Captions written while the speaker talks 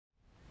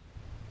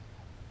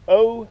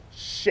Oh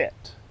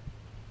shit.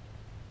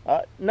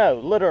 No,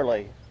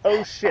 literally,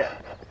 oh shit.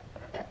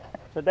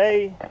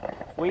 Today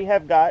we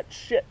have got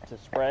shit to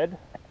spread.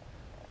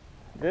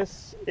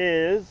 This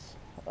is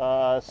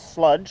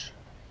sludge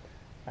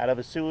out of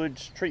a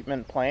sewage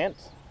treatment plant,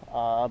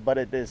 but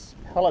it is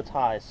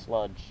pelletized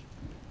sludge,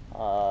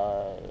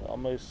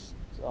 almost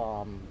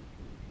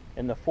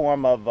in the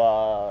form of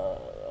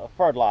a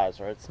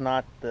fertilizer. It's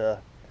not the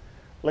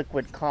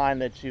liquid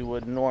kind that you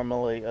would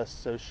normally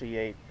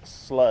associate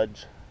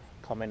sludge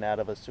coming out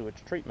of a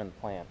sewage treatment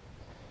plant.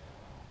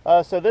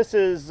 So this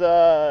is,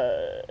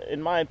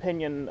 in my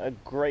opinion, a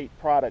great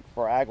product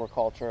for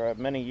agriculture.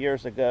 Many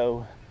years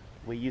ago,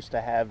 we used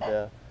to have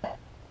the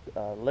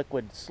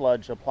liquid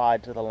sludge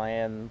applied to the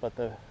land, but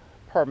the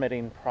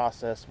permitting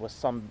process was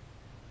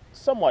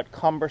somewhat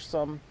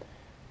cumbersome,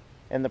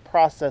 and the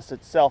process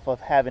itself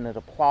of having it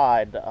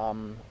applied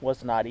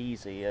was not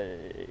easy.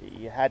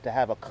 You had to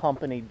have a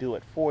company do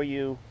it for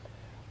you.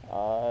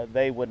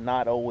 They would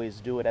not always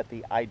do it at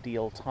the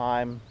ideal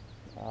time.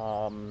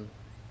 A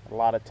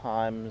lot of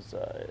times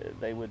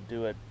they would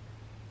do it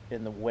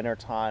in the winter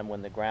time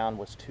when the ground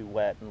was too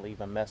wet and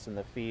leave a mess in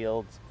the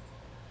fields.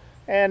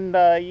 And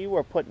you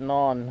were putting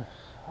on,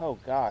 oh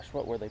gosh,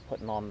 what were they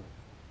putting on?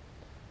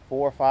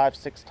 4, 5,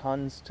 6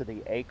 tons to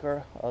the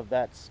acre of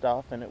that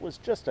stuff, and it was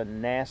just a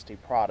nasty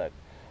product.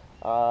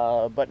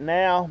 But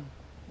now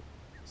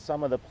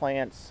some of the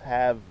plants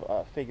have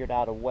figured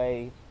out a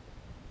way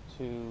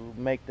to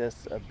make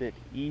this a bit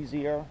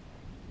easier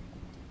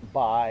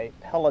by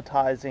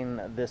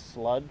pelletizing this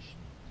sludge,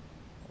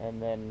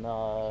 and then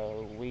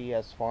we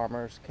as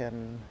farmers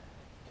can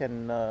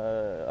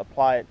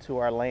apply it to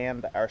our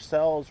land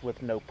ourselves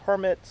with no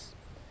permits.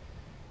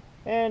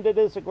 And it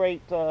is a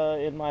great,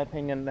 in my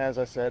opinion, as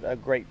I said, a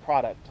great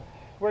product.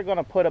 We're going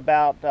to put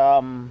about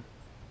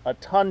a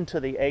ton to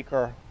the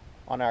acre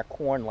on our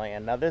corn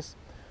land. Now this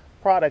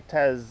product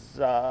has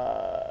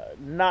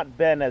not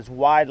been as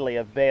widely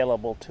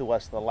available to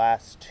us the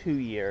last 2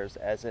 years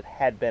as it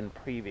had been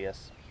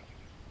previous.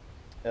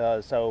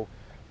 So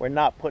we're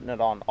not putting it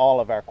on all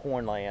of our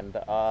corn land.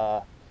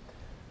 The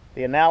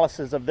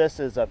analysis of this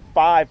is a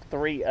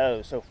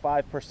 5-3-0, so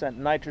 5%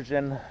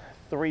 nitrogen,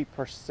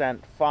 3%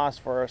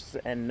 phosphorus,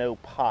 and no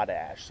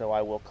potash. So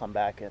I will come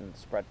back and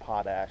spread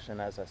potash, and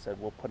as I said,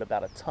 we'll put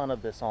about a ton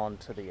of this on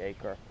to the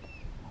acre.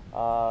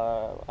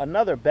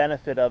 Another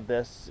benefit of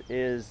this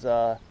is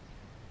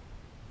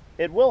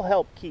it will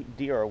help keep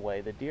deer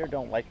away. The deer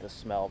don't like the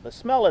smell. The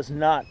smell is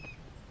not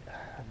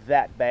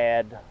that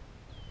bad.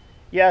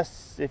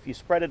 Yes, if you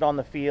spread it on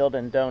the field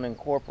and don't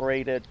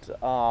incorporate it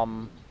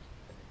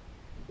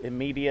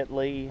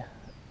immediately,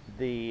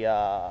 the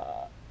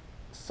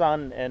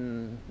sun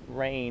and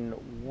rain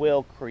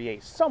will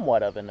create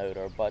somewhat of an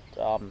odor, but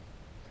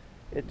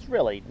it's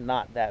really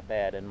not that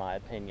bad in my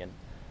opinion.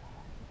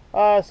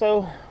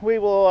 So we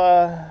will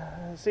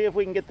see if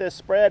we can get this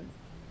spread.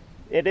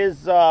 It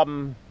is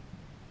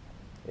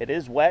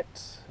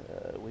wet.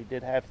 We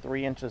did have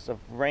 3 inches of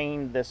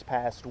rain this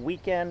past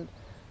weekend,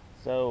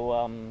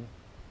 so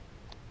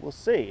we'll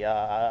see.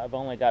 I've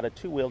only got a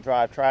 2-wheel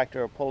drive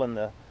tractor pulling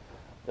the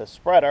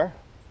spreader,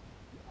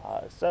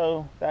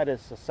 so that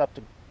is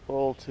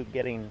susceptible to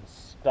getting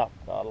stuck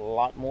a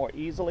lot more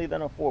easily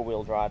than a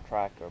 4-wheel drive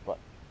tractor, but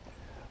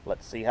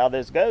let's see how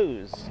this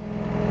goes.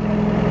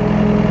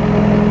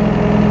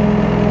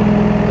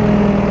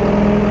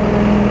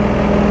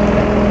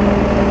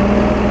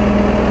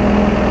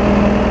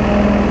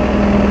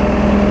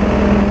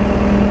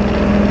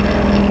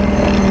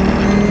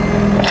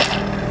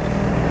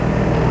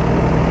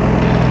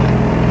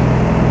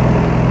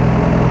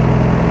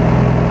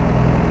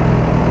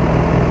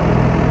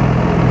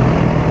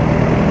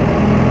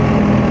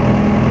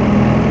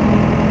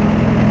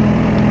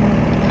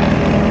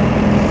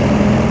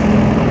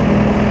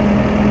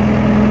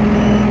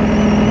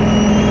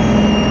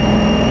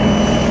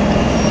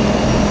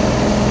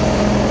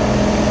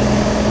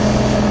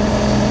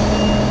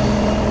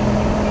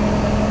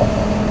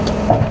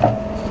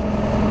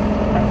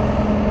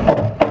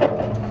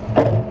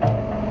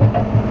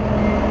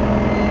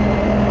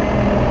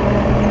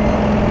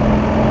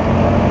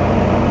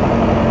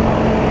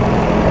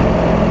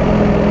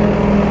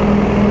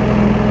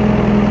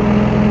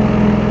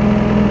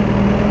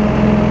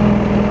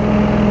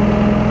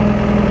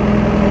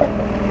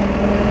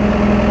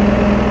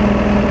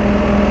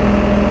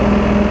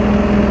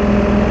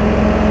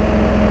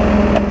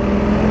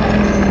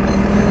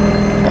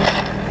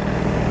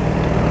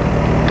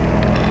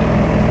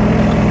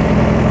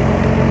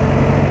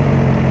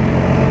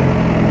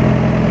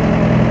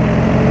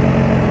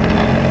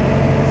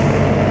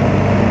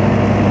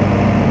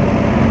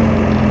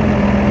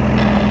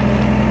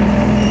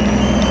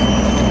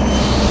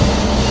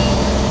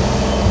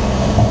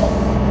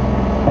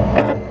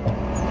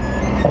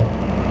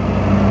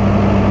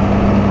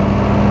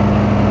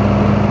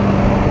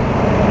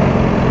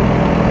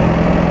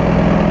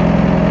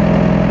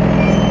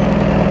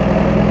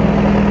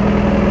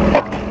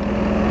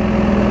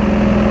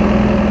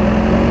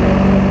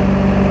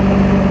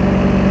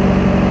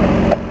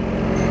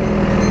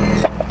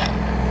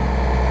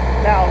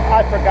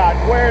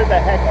 the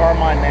heck are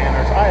my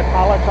nanners? I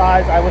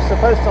apologize. I was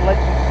supposed to let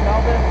you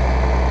smell this.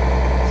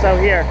 So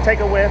here, take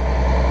a whiff.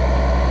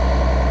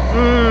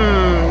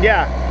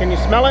 Yeah. Can you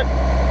smell it?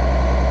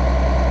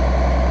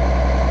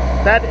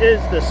 That is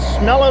the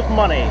smell of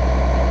money,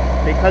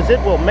 because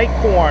it will make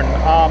corn.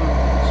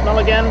 Smell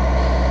again?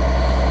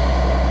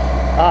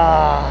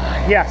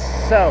 Yes.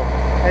 So,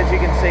 as you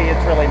can see,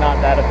 it's really not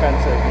that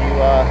offensive.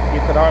 You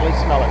could hardly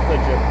smell it,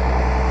 could you?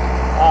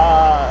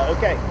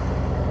 Okay.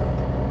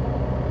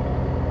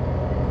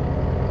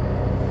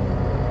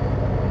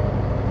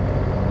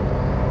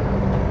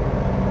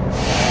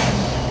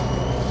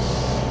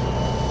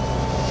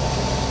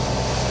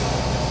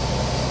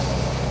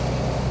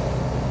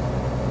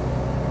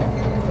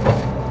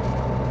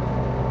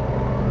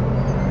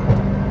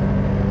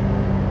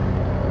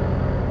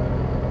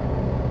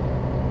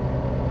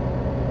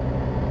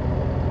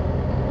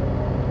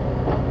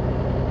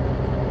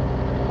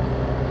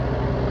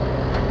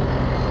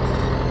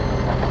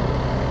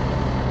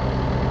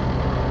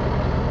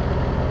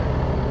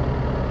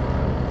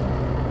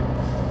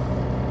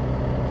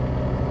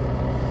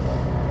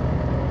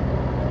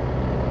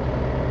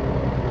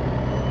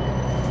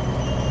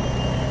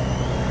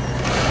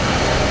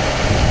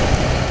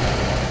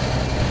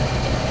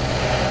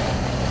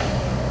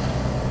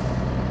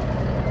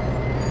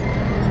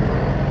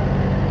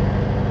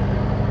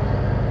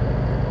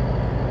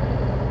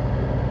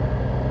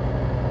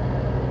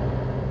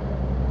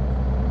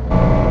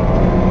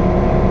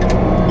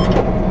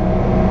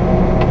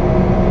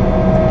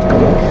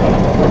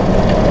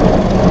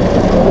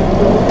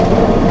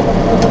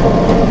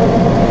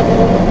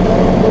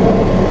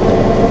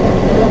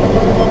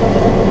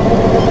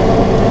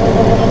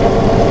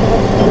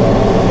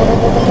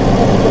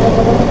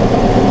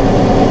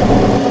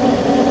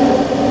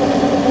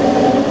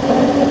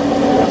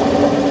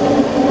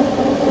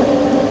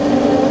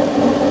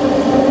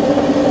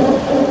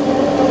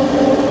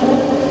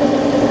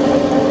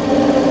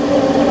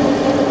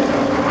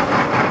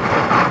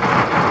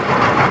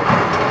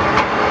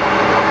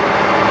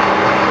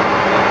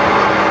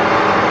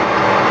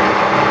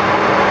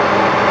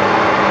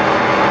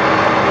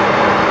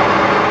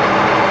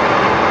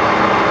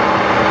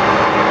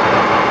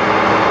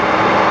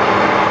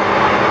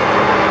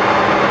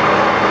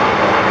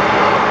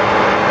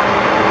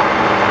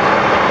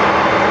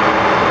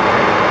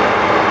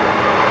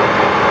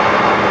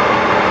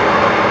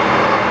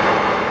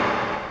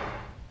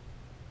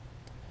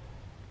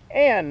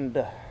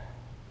 And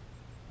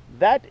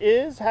that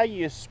is how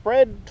you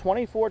spread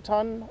 24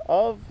 ton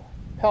of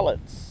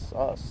pellets,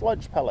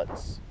 sludge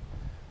pellets.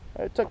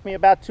 It took me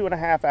about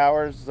 2.5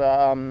 hours.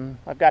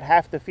 I've got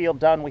half the field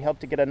done. We hope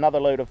to get another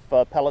load of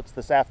pellets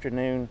this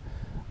afternoon.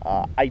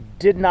 I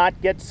did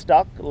not get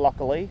stuck,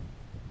 luckily.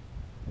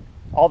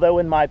 Although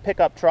in my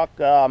pickup truck,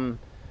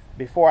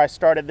 before I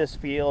started this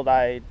field,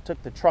 I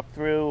took the truck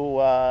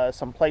through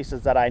some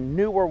places that I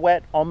knew were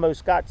wet,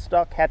 almost got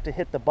stuck, had to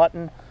hit the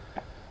button.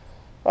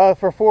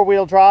 For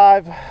four-wheel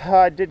drive,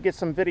 I did get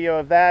some video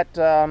of that,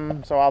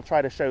 so I'll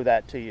try to show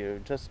that to you.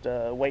 Just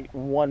wait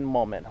one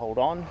moment, hold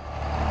on.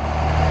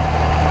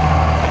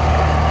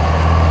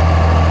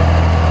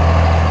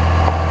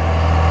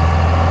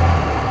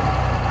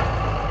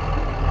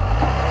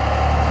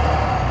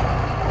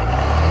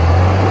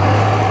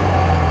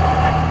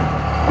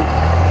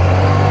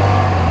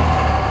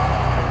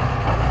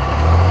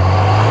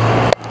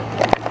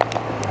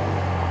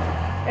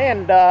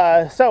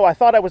 And so I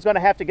thought I was going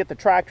to have to get the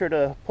tractor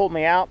to pull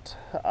me out,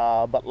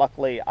 but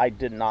luckily I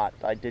did not.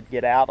 I did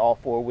get out. All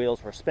four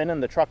wheels were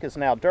spinning. The truck is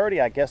now dirty.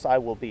 I guess I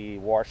will be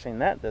washing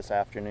that this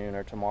afternoon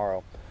or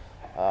tomorrow.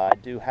 I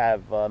do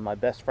have my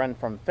best friend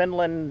from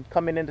Finland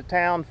coming into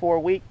town for a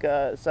week,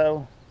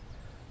 so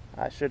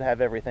I should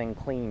have everything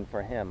clean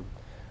for him.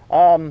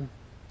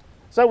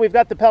 So we've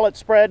got the pellet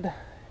spread,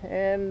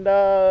 and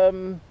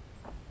I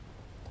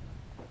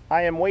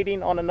am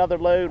waiting on another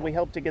load. We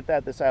hope to get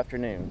that this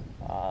afternoon.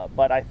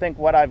 But I think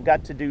what I've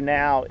got to do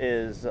now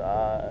is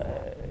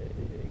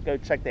go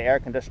check the air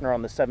conditioner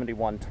on the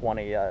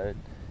 7120.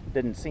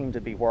 Didn't seem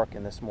to be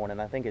working this morning.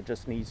 I think it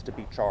just needs to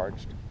be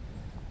charged.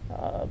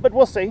 But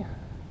we'll see.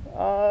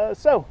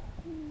 So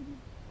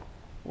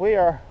we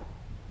are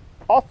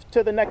off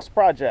to the next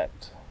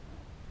project.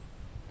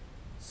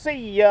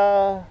 See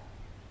ya!